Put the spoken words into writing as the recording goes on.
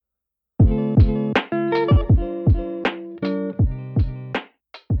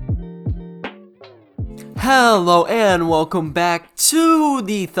Hello and welcome back to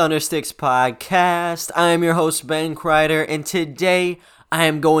the Thundersticks podcast. I am your host Ben Kreider, and today I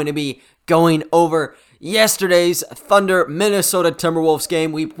am going to be going over yesterday's Thunder Minnesota Timberwolves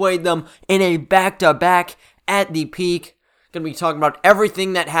game. We played them in a back-to-back at the peak. Going to be talking about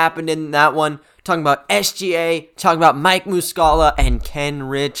everything that happened in that one. Talking about SGA, talking about Mike Muscala and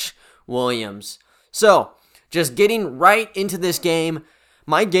Kenrich Williams. So, just getting right into this game.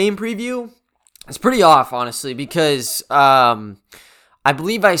 My game preview is pretty off, honestly, because I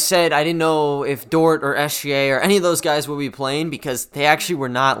believe I said I didn't know if Dort or SGA or any of those guys would be playing because they actually were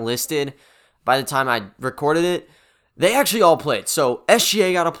not listed by the time I recorded it. They actually all played. So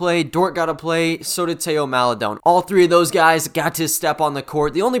SGA got to play, Dort got to play, so did Theo Maledon. All three of those guys got to step on the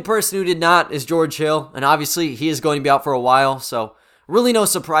court. The only person who did not is George Hill, and obviously he is going to be out for a while, so really no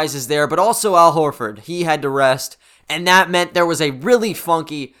surprises there. But also Al Horford, he had to rest, and that meant there was a really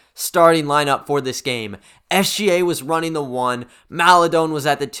funky starting lineup for this game. SGA was running the 1, Maledon was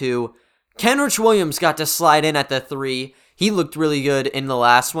at the 2, Kenrich Williams got to slide in at the 3. He looked really good in the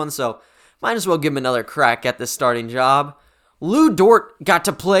last one, so might as well give him another crack at the starting job. Lou Dort got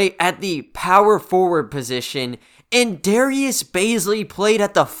to play at the power forward position, and Darius Bazley played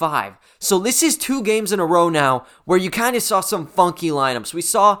at the 5. So this is 2 games in a row now where you kind of saw some funky lineups. We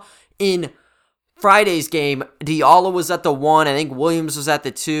saw in Friday's game, Diallo was at the 1, I think Williams was at the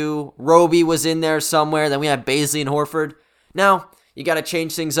 2, Roby was in there somewhere, then we had Bazley and Horford. Now, you got to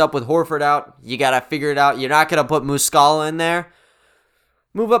change things up with Horford out, you got to figure it out, you're not going to put Muscala in there.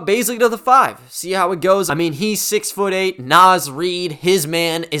 Move up Bazley to the 5, see how it goes. I mean, he's 6'8", Naz Reid, his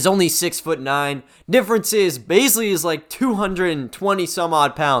man, is only 6'9". Difference is, Bazley is like 220 some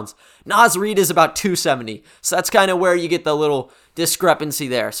odd pounds. Naz Reid is about 270, so that's kind of where you get the little discrepancy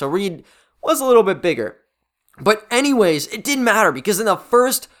there. So Reid was a little bit bigger. But anyways, it didn't matter because in the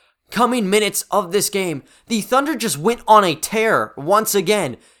first coming minutes of this game, the Thunder just went on a tear once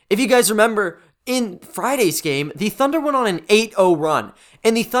again. If you guys remember, in Friday's game, the Thunder went on an 8-0 run.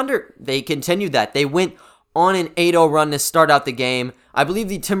 And the Thunder, they continued that. They went on an 8-0 run to start out the game. I believe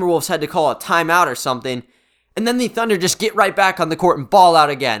the Timberwolves had to call a timeout or something. And then the Thunder just get right back on the court and ball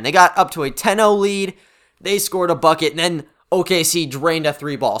out again. They got up to a 10-0 lead. They scored a bucket, and then OKC drained a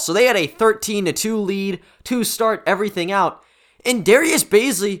 3-ball. So they had a 13-2 lead to start everything out. And Darius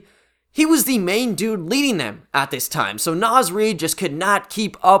Bazley, he was the main dude leading them at this time. So Naz Reid just could not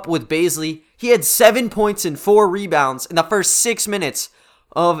keep up with Bazley. He had 7 points and 4 rebounds in the first 6 minutes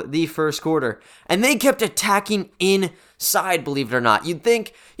of the first quarter. And they kept attacking inside, believe it or not. You'd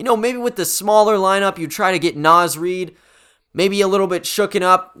think, maybe with the smaller lineup, you'd try to get Naz Reid maybe a little bit shooken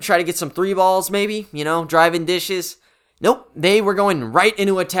up, try to get some 3-balls maybe, driving dishes. Nope, they were going right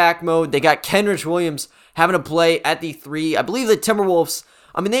into attack mode. They got Kenrich Williams having to play at the 3. I believe the Timberwolves,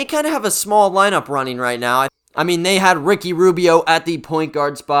 they kind of have a small lineup running right now. They had Ricky Rubio at the point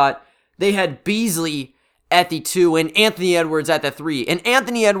guard spot. They had Beasley at the 2 and Anthony Edwards at the 3. And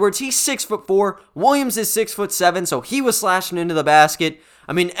Anthony Edwards, he's 6'4". Williams is 6'7", so he was slashing into the basket.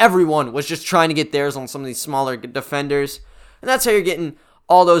 Everyone was just trying to get theirs on some of these smaller defenders. And that's how you're getting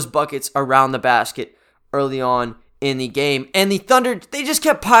all those buckets around the basket early on in the game. And the Thunder, they just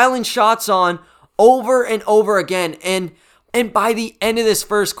kept piling shots on over and over again. And by the end of this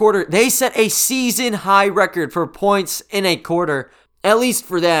first quarter, they set a season high record for points in a quarter. At least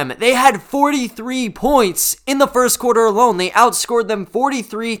for them. They had 43 points in the first quarter alone. They outscored them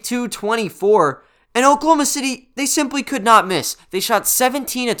 43-24. And Oklahoma City, they simply could not miss. They shot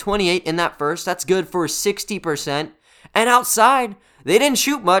 17-28 in that first. That's good for 60%. And outside, they didn't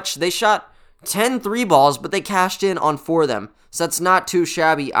shoot much. They shot 10 3-balls, but they cashed in on 4 of them. So that's not too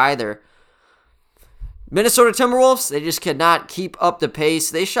shabby either. Minnesota Timberwolves, they just could not keep up the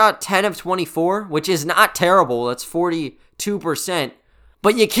pace. They shot 10 of 24, which is not terrible. That's 42%.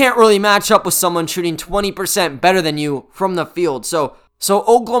 But you can't really match up with someone shooting 20% better than you from the field. So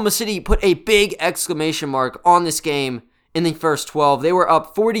Oklahoma City put a big exclamation mark on this game in the first 12. They were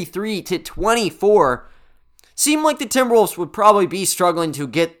up 43-24. Seemed like the Timberwolves would probably be struggling to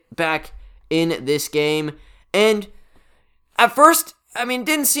get back in this game. And at first, it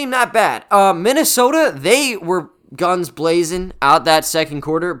didn't seem that bad. Minnesota, they were guns blazing out that second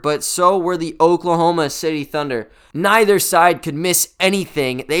quarter, but so were the Oklahoma City Thunder. Neither side could miss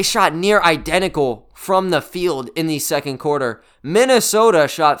anything. They shot near identical from the field in the second quarter. Minnesota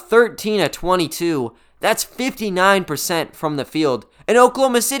shot 13-22. That's 59% from the field. And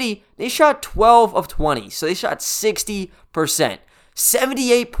Oklahoma City, they shot 12 of 20, so they shot 60%.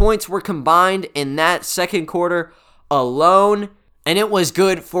 78 points were combined in that second quarter alone, and it was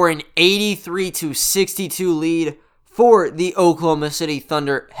good for an 83-62 lead for the Oklahoma City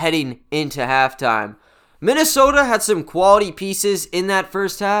Thunder heading into halftime. Minnesota had some quality pieces in that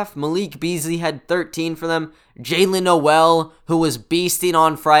first half. Malik Beasley had 13 for them. Jalen Noel, who was beasting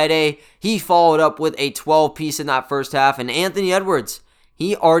on Friday, he followed up with a 12-piece in that first half. And Anthony Edwards,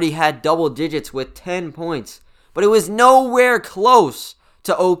 he already had double digits with 10 points. But it was nowhere close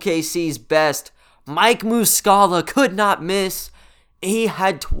to OKC's best. Mike Muscala could not miss. He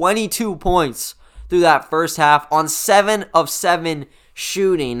had 22 points through that first half on 7 of 7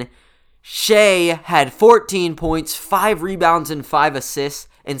 shooting. Shea had 14 points, 5 rebounds, and 5 assists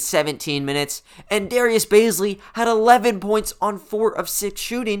in 17 minutes. And Darius Bazley had 11 points on 4 of 6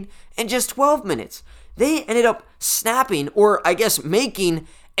 shooting in just 12 minutes. They ended up snapping, or I guess making,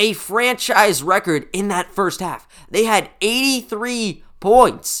 a franchise record in that first half. They had 83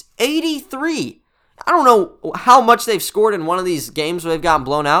 points. 83. I don't know how much they've scored in one of these games where they've gotten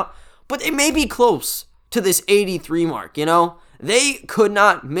blown out, but they may be close to this 83 mark, you know? They could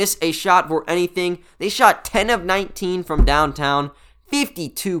not miss a shot for anything. They shot 10 of 19 from downtown,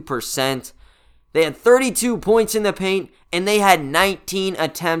 52%. They had 32 points in the paint, and they had 19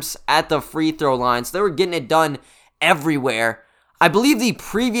 attempts at the free throw line. So they were getting it done everywhere. I believe the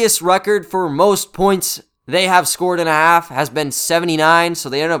previous record for most points they have scored in a half has been 79, so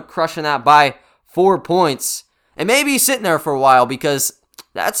they ended up crushing that by 4 points. And maybe sitting there for a while because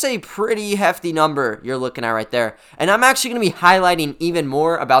that's a pretty hefty number you're looking at right there. And I'm actually going to be highlighting even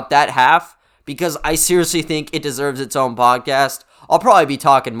more about that half because I seriously think it deserves its own podcast. I'll probably be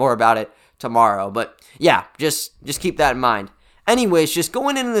talking more about it tomorrow. But yeah, just keep that in mind. Anyways, just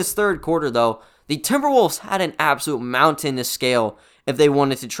going into this third quarter though, the Timberwolves had an absolute mountain to scale if they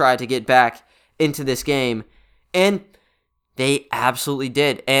wanted to try to get back into this game. And they absolutely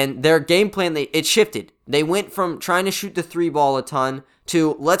did. And their game plan, it shifted. They went from trying to shoot the 3 ball a ton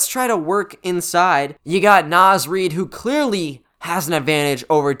to let's try to work inside. You got Naz Reid, who clearly has an advantage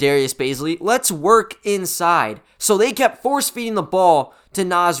over Darius Bazley. Let's work inside. So they kept force-feeding the ball to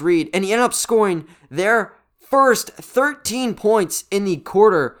Naz Reid, and he ended up scoring their first 13 points in the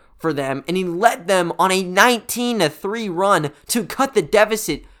quarter for them, and he led them on a 19-3 run to cut the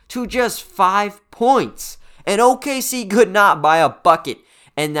deficit to just 5 points. And OKC could not buy a bucket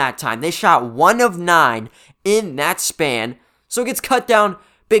in that time. They shot 1 of 9 in that span, so it gets cut down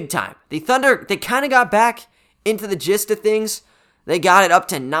big time. The Thunder, they kind of got back into the gist of things. They got it up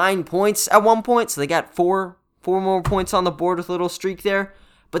to 9 points at one point, so they got four more points on the board with a little streak there.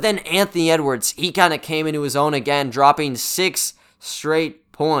 But then Anthony Edwards, he kind of came into his own again, dropping 6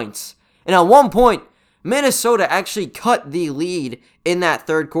 straight points. And at one point, Minnesota actually cut the lead in that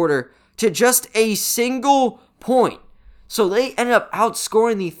third quarter to just a single point. So they ended up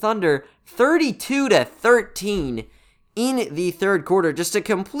outscoring the Thunder 32-13 in the third quarter. Just a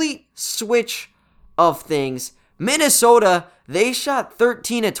complete switch of things. Minnesota, they shot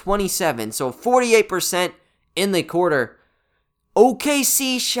 13-27, so 48% in the quarter.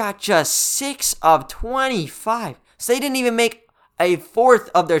 OKC shot just 6 of 25. So they didn't even make a fourth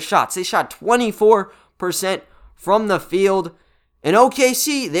of their shots. They shot 24% from the field. And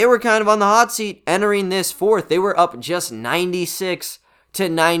OKC, they were kind of on the hot seat entering this fourth. They were up just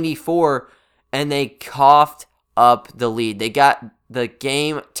 96-94, and they coughed up the lead. They got the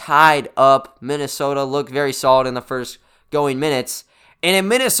game tied up. Minnesota looked very solid in the first going minutes. And in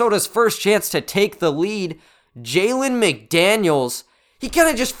Minnesota's first chance to take the lead, Jalen McDaniels, he kind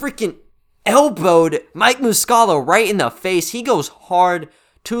of just freaking elbowed Mike Muscala right in the face. He goes hard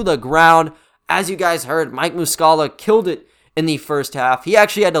to the ground. As you guys heard, Mike Muscala killed it in the first half. He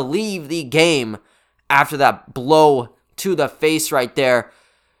actually had to leave the game after that blow to the face right there.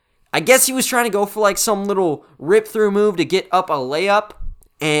 I guess he was trying to go for like some little rip-through move to get up a layup,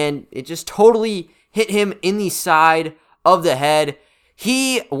 and it just totally hit him in the side of the head.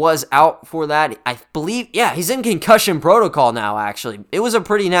 He was out for that. I believe, yeah, he's in concussion protocol now, actually. It was a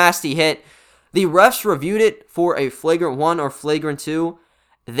pretty nasty hit. The refs reviewed it for a flagrant 1 or flagrant 2.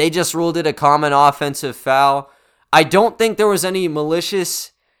 They just ruled it a common offensive foul. I don't think there was any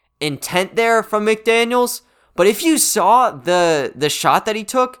malicious intent there from McDaniels, but if you saw the shot that he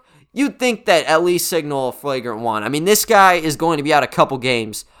took, you'd think that at least signal a flagrant 1. I mean, this guy is going to be out a couple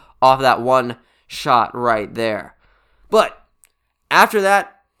games off that one shot right there. But after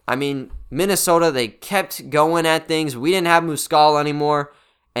that, I mean, Minnesota, they kept going at things. We didn't have Muscala anymore,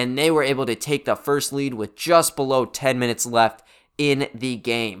 and they were able to take the first lead with just below 10 minutes left in the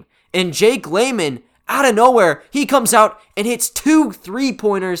game. And Jake Layman, out of nowhere, he comes out and hits 2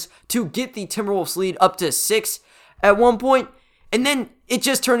 3-pointers to get the Timberwolves lead up to 6 at one point. And then it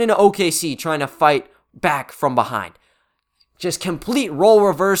just turned into OKC trying to fight back from behind. Just complete role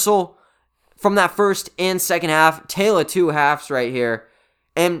reversal from that first and second half. Tale of two halves right here.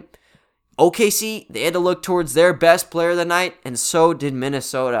 And OKC, they had to look towards their best player of the night, and so did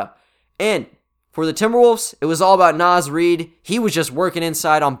Minnesota. And for the Timberwolves, it was all about Naz Reid. He was just working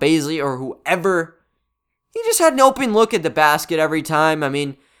inside on Bazley or whoever. He just had an open look at the basket every time. I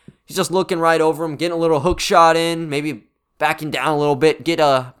mean, he's just looking right over him, getting a little hook shot in, maybe backing down a little bit, get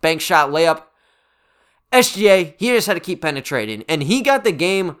a bank shot layup. SGA, he just had to keep penetrating, and he got the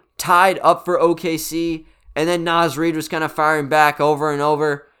game tied up for OKC, and then Naz Reid was kind of firing back over and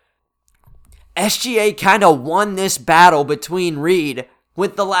over. SGA kind of won this battle between Reid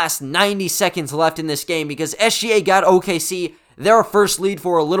with the last 90 seconds left in this game because SGA got OKC their first lead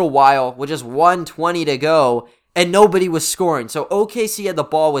for a little while with just 1:20 to go, and nobody was scoring. So OKC had the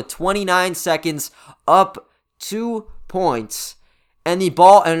ball with 29 seconds, up 2 points, and the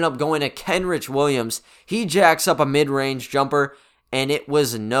ball ended up going to Kenrich Williams. He jacks up a mid-range jumper, and it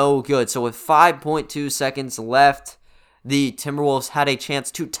was no good. So with 5.2 seconds left, the Timberwolves had a chance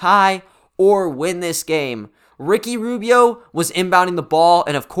to tie or win this game. Ricky Rubio was inbounding the ball,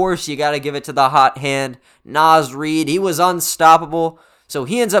 and of course, you got to give it to the hot hand, Naz Reid. He was unstoppable, so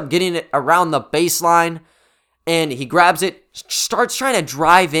he ends up getting it around the baseline, and he grabs it, starts trying to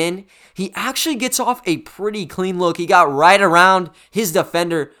drive in. He actually gets off a pretty clean look. He got right around his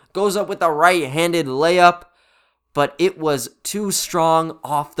defender, goes up with a right-handed layup, but it was too strong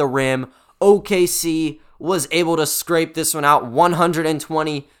off the rim. OKC was able to scrape this one out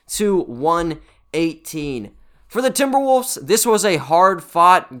 120 to 118. For the Timberwolves, this was a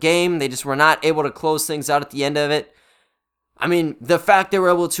hard-fought game. They just were not able to close things out at the end of it. I mean, the fact they were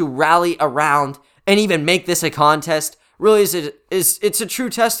able to rally around and even make this a contest really it's a true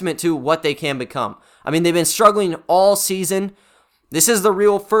testament to what they can become. I mean, they've been struggling all season. This is the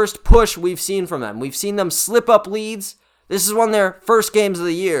real first push we've seen from them. We've seen them slip up leads. This is one of their first games of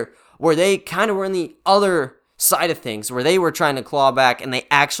the year where they kind of were in the other side of things, where they were trying to claw back, and they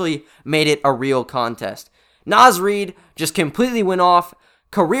actually made it a real contest. Naz Reid just completely went off,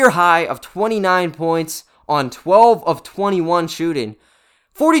 career high of 29 points on 12 of 21 shooting.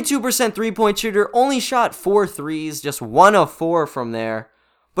 42% three-point shooter, only shot 4 threes, just 1 of 4 from there.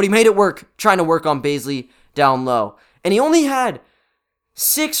 But he made it work, trying to work on Bazley down low. And he only had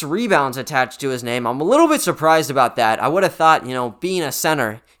 6 rebounds attached to his name. I'm a little bit surprised about that. I would have thought, being a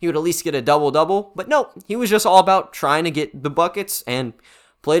center, he would at least get a double-double. But no, he was just all about trying to get the buckets and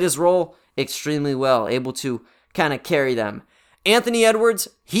played his role extremely well, able to kind of carry them. Anthony Edwards,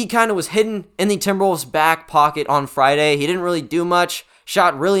 he kind of was hidden in the Timberwolves' back pocket on Friday. He didn't really do much,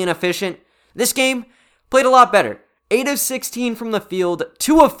 shot really inefficient. This game, played a lot better. 8 of 16 from the field,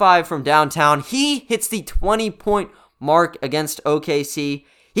 2 of 5 from downtown. He hits the 20-point mark against OKC.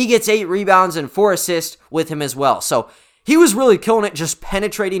 He gets 8 rebounds and 4 assists with him as well. So he was really killing it, just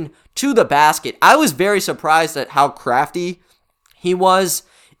penetrating to the basket. I was very surprised at how crafty he was.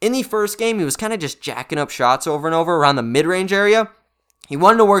 In the first game, he was kind of just jacking up shots over and over around the mid-range area. He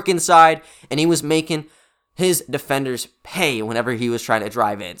wanted to work inside, and he was making his defenders pay whenever he was trying to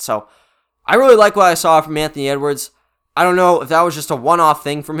drive in. So I really like what I saw from Anthony Edwards. I don't know if that was just a one-off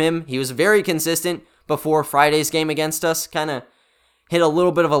thing from him. He was very consistent before Friday's game against us. Kind of hit a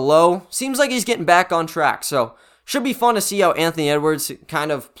little bit of a low. Seems like he's getting back on track. So should be fun to see how Anthony Edwards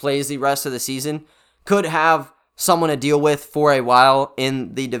kind of plays the rest of the season. Could have someone to deal with for a while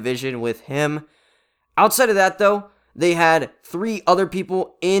in the division with him. Outside of that, though, they had 3 other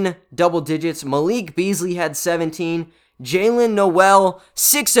people in double digits. Malik Beasley had 17. Jalen Noel,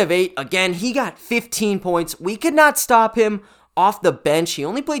 6 of 8. Again, he got 15 points. We could not stop him off the bench. He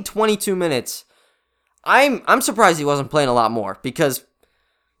only played 22 minutes. I'm surprised he wasn't playing a lot more because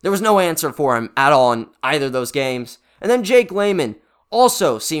there was no answer for him at all in either of those games. And then Jake Layman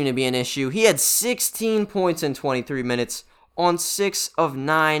also seemed to be an issue. He had 16 points in 23 minutes on 6 of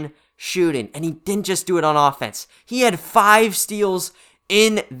 9 shooting. And he didn't just do it on offense. He had 5 steals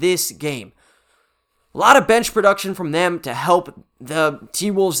in this game. A lot of bench production from them to help the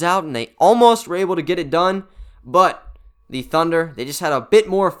T-Wolves out, and they almost were able to get it done. But the Thunder, they just had a bit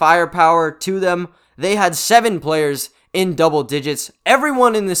more firepower to them. They had 7 players in double digits.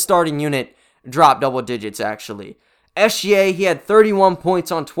 Everyone in the starting unit dropped double digits, actually. SGA, he had 31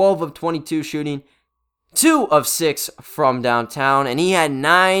 points on 12 of 22 shooting, 2 of 6 from downtown, and he had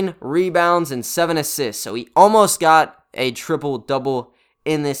 9 rebounds and 7 assists. So he almost got a triple-double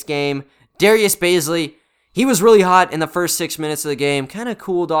in this game. Darius Bazley, he was really hot in the first 6 minutes of the game, kind of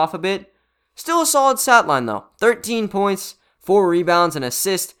cooled off a bit. Still a solid stat line, though. 13 points, 4 rebounds, an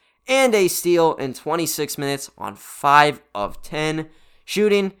assist, and a steal in 26 minutes on 5 of 10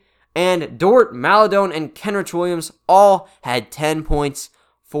 shooting. And Dort, Maladone, and Kenrich Williams all had 10 points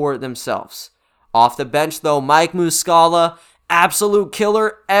for themselves. Off the bench, though, Mike Muscala absolute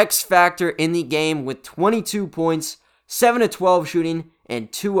killer X factor in the game with 22 points, 7 of 12 shooting,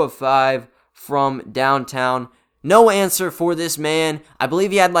 and 2 of 5 from downtown. No answer for this man. I believe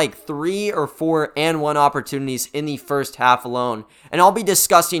he had like 3 or 4 and 1 opportunities in the first half alone. And I'll be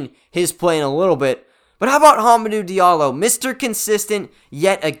discussing his play in a little bit. But how about Hamidou Diallo? Mr. Consistent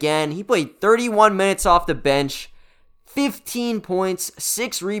yet again. He played 31 minutes off the bench, 15 points,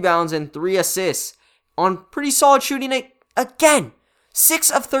 6 rebounds, and 3 assists on pretty solid shooting again. 6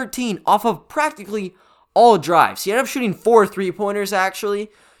 of 13 off of practically all drives. He ended up shooting 4 3-pointers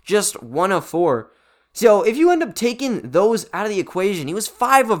actually, just 1 of 4. So if you end up taking those out of the equation, he was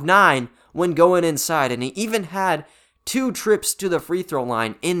 5 of 9 when going inside, and he even had 2 trips to the free throw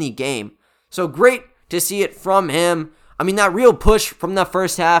line in the game. So great to see it from him. I mean, that real push from the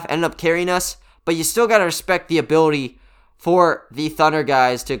first half ended up carrying us, but you still got to respect the ability for the Thunder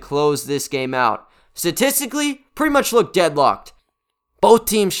guys to close this game out. Statistically, pretty much looked deadlocked. Both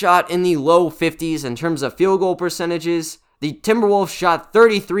teams shot in the low 50s in terms of field goal percentages. The Timberwolves shot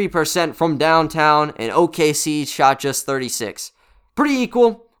 33% from downtown, and OKC shot just 36%. Pretty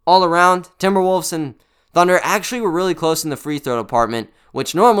equal all around. Timberwolves and Thunder actually were really close in the free throw department,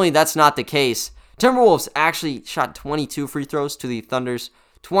 which normally that's not the case. Timberwolves actually shot 22 free throws to the Thunder's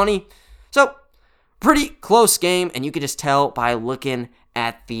 20. So, pretty close game, and you could just tell by looking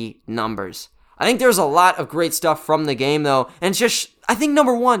at the numbers. I think there's a lot of great stuff from the game, though, and I think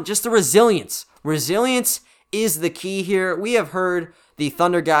number one, just the resilience. Resilience is the key here. We have heard the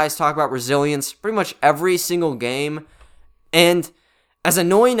Thunder guys talk about resilience pretty much every single game, and as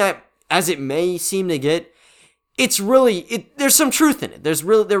annoying as it may seem to get, there's some truth in it.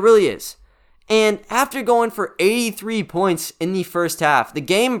 There really is. And after going for 83 points in the first half, the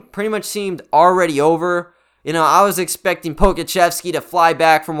game pretty much seemed already over. You know, I was expecting Pokachevsky to fly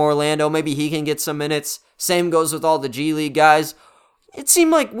back from Orlando. Maybe he can get some minutes. Same goes with all the G League guys. It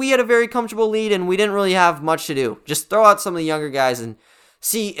seemed like we had a very comfortable lead and we didn't really have much to do. Just throw out some of the younger guys and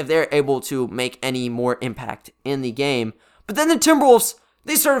see if they're able to make any more impact in the game. But then the Timberwolves,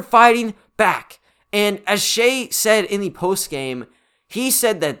 they started fighting back. And as Shea said in the postgame, he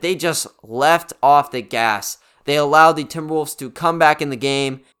said that they just left off the gas. They allowed the Timberwolves to come back in the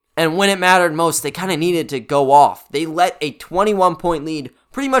game, and when it mattered most, they kind of needed to go off. They let a 21-point lead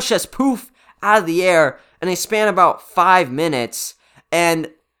pretty much just poof out of the air, and they span about 5 minutes, and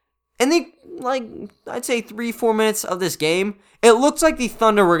they, I'd say 3-4 minutes of this game, it looked like the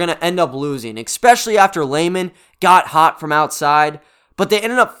Thunder were going to end up losing, especially after Layman got hot from outside, but they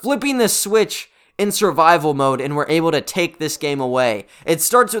ended up flipping the switch in survival mode and were able to take this game away. It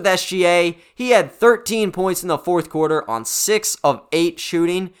starts with SGA. He had 13 points in the fourth quarter on 6 of 8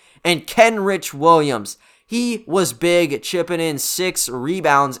 shooting. And Kenrich Williams, he was big, chipping in 6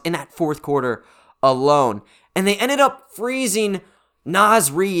 rebounds in that fourth quarter alone. And they ended up freezing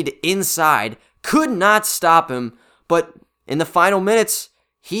Naz Reid inside. Could not stop him, but in the final minutes,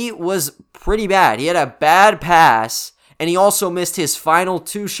 he was pretty bad. He had a bad pass, and he also missed his final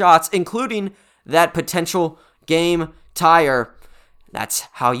 2 shots, including that potential game tire. That's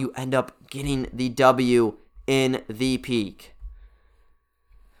how you end up getting the W in the peak.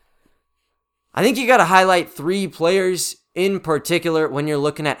 I think you got to highlight 3 players in particular when you're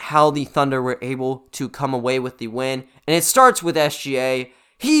looking at how the Thunder were able to come away with the win. And it starts with SGA.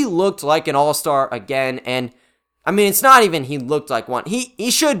 He looked like an all-star again. And, I mean, it's not even he looked like one.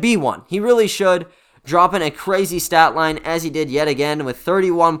 He should be one. He really should. Dropping a crazy stat line as he did yet again with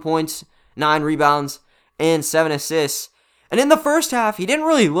 31 points, 9 rebounds, and 7 assists. And in the first half, he didn't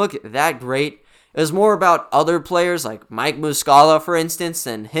really look that great. It was more about other players like Mike Muscala, for instance,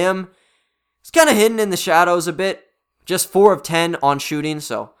 and him. He's kind of hidden in the shadows a bit. Just 4 of 10 on shooting,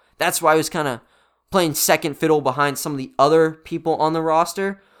 so that's why he was kind of playing second fiddle behind some of the other people on the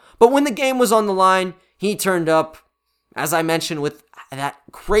roster. But when the game was on the line, he turned up, as I mentioned, with that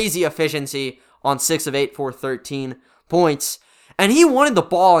crazy efficiency on 6 of 8 for 13 points. And he wanted the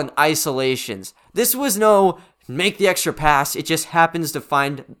ball in isolations. This was no make the extra pass. It just happens to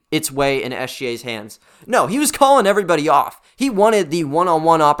find its way in SGA's hands. No, he was calling everybody off. He wanted the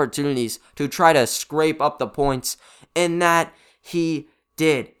one-on-one opportunities to try to scrape up the points, and that he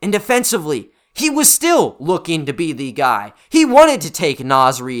did. And defensively, he was still looking to be the guy. He wanted to take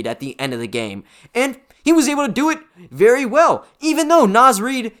Naz Reid at the end of the game, and he was able to do it very well. Even though Naz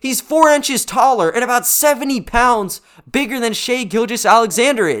Reid, he's 4 inches taller and about 70 pounds bigger than Shai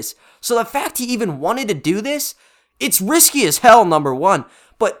Gilgeous-Alexander is. So the fact he even wanted to do this, it's risky as hell, number one.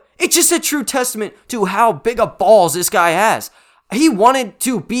 But it's just a true testament to how big of balls this guy has. He wanted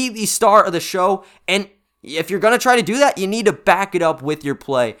to be the star of the show, and if you're going to try to do that, you need to back it up with your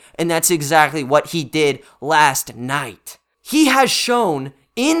play. And that's exactly what he did last night. he has shown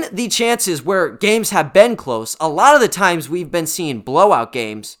in the chances where games have been close, a lot of the times we've been seeing blowout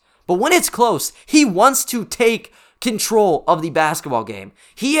games, but when it's close, he wants to take control of the basketball game.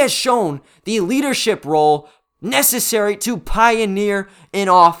 He has shown the leadership role necessary to pioneer an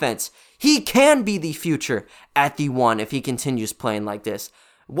offense. He can be the future at the one if he continues playing like this.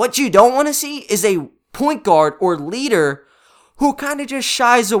 What you don't want to see is a point guard or leader who kind of just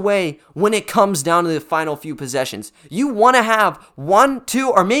shies away when it comes down to the final few possessions. You want to have 1,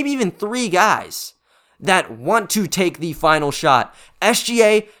 2, or maybe even 3 guys that want to take the final shot.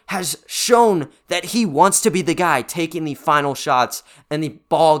 SGA has shown that he wants to be the guy taking the final shots in the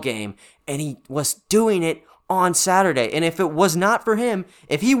ball game, and he was doing it on Saturday. And if it was not for him,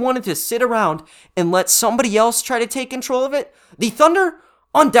 if he wanted to sit around and let somebody else try to take control of it, the Thunder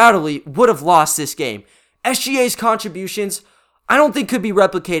undoubtedly would have lost this game. SGA's contributions, I don't think could be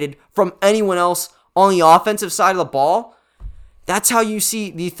replicated from anyone else on the offensive side of the ball. That's how you see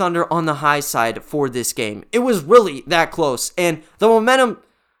the Thunder on the high side for this game. It was really that close, and the momentum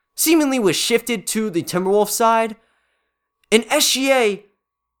seemingly was shifted to the Timberwolves side. And SGA,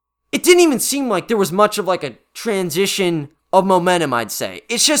 it didn't even seem like there was much of like a transition of momentum, I'd say.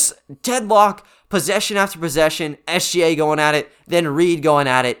 It's just deadlock, possession after possession, SGA going at it, then Reed going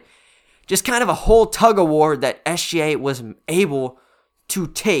at it. Just kind of a whole tug of war that SGA was able to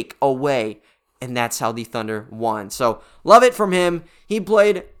take away, and that's how the Thunder won. So, love it from him. He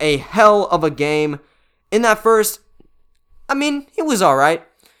played a hell of a game. In that first, I mean, he was alright.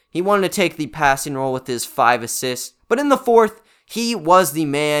 He wanted to take the passing role with his 5 assists, but in the fourth, he was the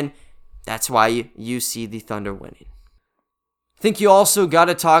man. That's why you see the Thunder winning. I think you also got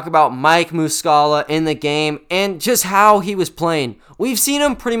to talk about Mike Muscala in the game and just how he was playing. We've seen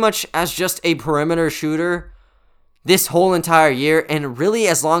him pretty much as just a perimeter shooter this whole entire year, and really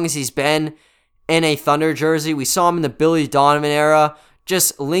as long as he's been in a Thunder jersey. We saw him in the Billy Donovan era,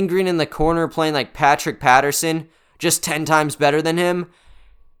 just lingering in the corner playing like Patrick Patterson, just 10 times better than him.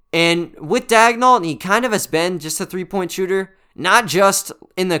 And with Dagnall, he kind of has been just a three-point shooter, not just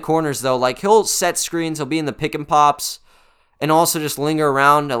in the corners though. Like he'll set screens, he'll be in the pick and pops, and also just linger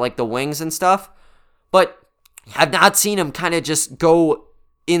around at like the wings and stuff. But I've not seen him kind of just go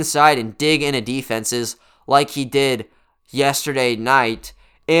inside and dig into defenses like he did yesterday night.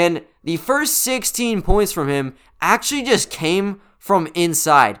 And the first 16 points from him actually just came from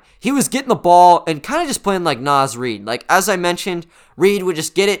inside. He was getting the ball and kind of just playing like Naz Reid. Like as I mentioned, Reid would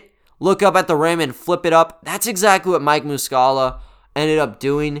just get it, look up at the rim and flip it up. That's exactly what Mike Muscala ended up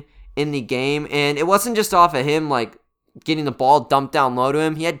doing in the game. And it wasn't just off of him like getting the ball dumped down low to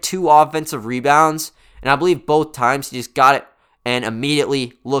him. He had 2 offensive rebounds, and I believe both times he just got it and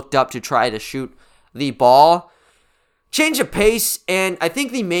immediately looked up to try to shoot the ball. Change of pace, and I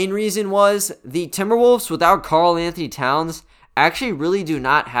think the main reason was the Timberwolves, without Karl-Anthony Towns, actually really do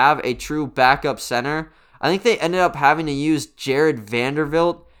not have a true backup center. I think they ended up having to use Jared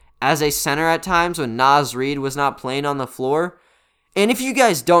Vanderbilt as a center at times when Naz Reid was not playing on the floor. And if you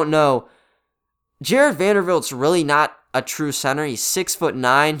guys don't know, Jared Vanderbilt's really not a true center. He's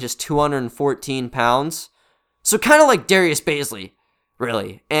 6'9", just 214 pounds. So kind of like Darius Bazley,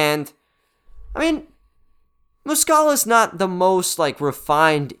 really. And, I mean, Muscala's not the most like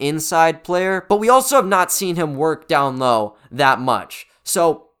refined inside player, but we also have not seen him work down low that much.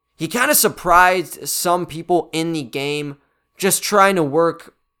 So he kind of surprised some people in the game just trying to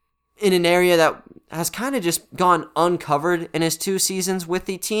work in an area that has kind of just gone uncovered in his 2 seasons with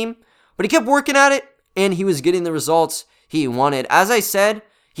the team. But he kept working at it, and he was getting the results he wanted. As I said,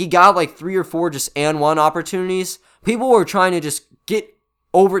 he got like 3 or 4 just and one opportunities. People were trying to just get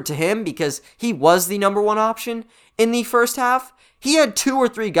over to him because he was the number 1 option in the first half. He had 2 or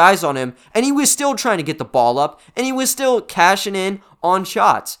 3 guys on him, and he was still trying to get the ball up, and he was still cashing in on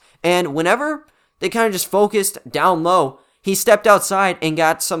shots. And whenever they kind of just focused down low, he stepped outside and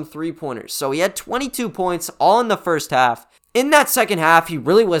got some 3-pointers. So he had 22 points all in the first half. In that second half, he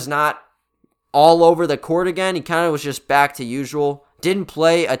really was not all over the court again. He kind of was just back to usual. Didn't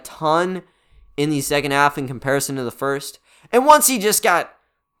play a ton in the second half in comparison to the first. And once he just got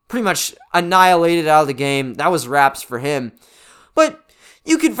pretty much annihilated out of the game, that was wraps for him. But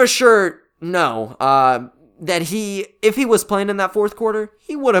you could for sure know that if he was playing in that fourth quarter,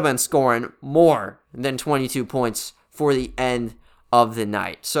 he would have been scoring more than 22 points for the end of the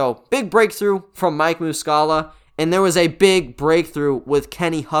night. So, big breakthrough from Mike Muscala, and there was a big breakthrough with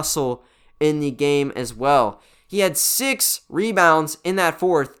Kenny Hustle in the game as well. He had 6 rebounds in that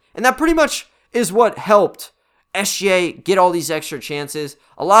fourth, and that pretty much is what helped SGA get all these extra chances.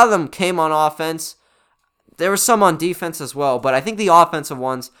 A lot of them came on offense. There were some on defense as well, but I think the offensive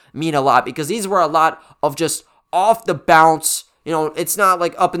ones mean a lot because these were a lot of just off the bounce. It's not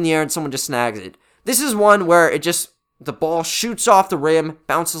like up in the air and someone just snags it. This is one where the ball shoots off the rim,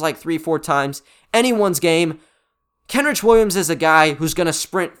 bounces like 3-4 times. Anyone's game. Kenrich Williams is a guy who's going to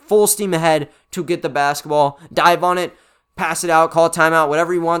sprint full steam ahead to get the basketball, dive on it, pass it out, call a timeout,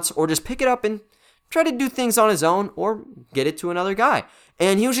 whatever he wants, or just pick it up and try to do things on his own or get it to another guy.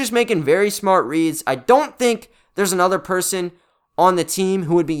 And he was just making very smart reads. I don't think there's another person on the team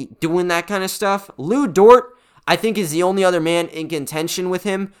who would be doing that kind of stuff. Lou Dort, I think, is the only other man in contention with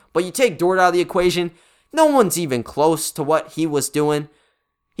him. But you take Dort out of the equation, no one's even close to what he was doing.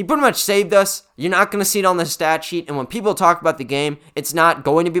 He pretty much saved us. You're not going to see it on the stat sheet. And when people talk about the game, it's not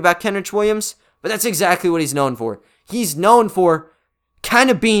going to be about Kenrich Williams. But that's exactly what he's known for. He's known for kind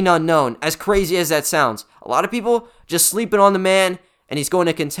of being unknown, as crazy as that sounds. A lot of people just sleeping on the man, and he's going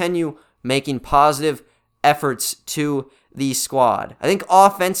to continue making positive efforts to the squad. I think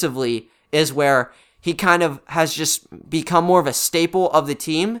offensively is where he kind of has just become more of a staple of the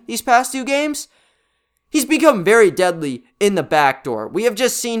team these past 2 games. He's become very deadly in the backdoor. We have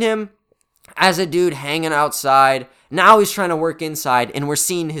just seen him as a dude hanging outside. Now he's trying to work inside, and we're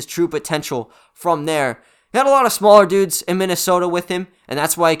seeing his true potential from there. He had a lot of smaller dudes in Minnesota with him, and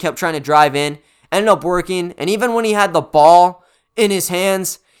that's why he kept trying to drive in. Ended up working, and even when he had the ball in his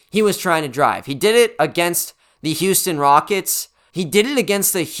hands, he was trying to drive. He did it against the Houston Rockets.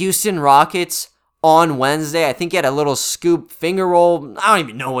 On Wednesday. I think he had a little scoop finger roll. I don't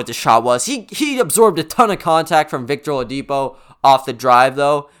even know what the shot was. He absorbed a ton of contact from Victor Oladipo off the drive,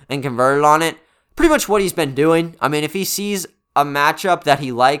 though, and converted on it. Pretty much what he's been doing. I mean, if he sees a matchup that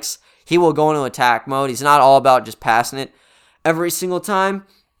he likes, he will go into attack mode. He's not all about just passing it every single time.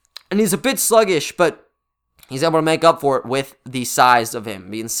 And he's a bit sluggish, but he's able to make up for it with the size of him.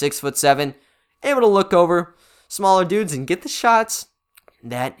 Being 6'7", able to look over smaller dudes and get the shots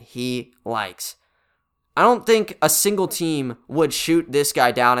that he likes. I don't think a single team would shoot this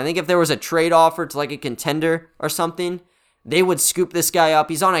guy down. I think if there was a trade offer to like a contender or something, they would scoop this guy up.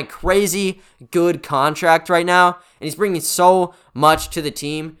 He's on a crazy good contract right now, and he's bringing so much to the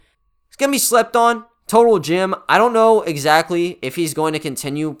team. He's going to be slept on. Total gym. I don't know exactly if he's going to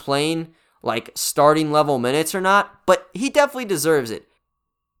continue playing like starting level minutes or not, but he definitely deserves it.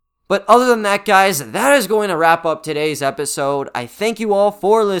 But other than that, guys, that is going to wrap up today's episode. I thank you all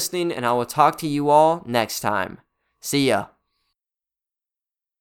for listening, and I will talk to you all next time. See ya.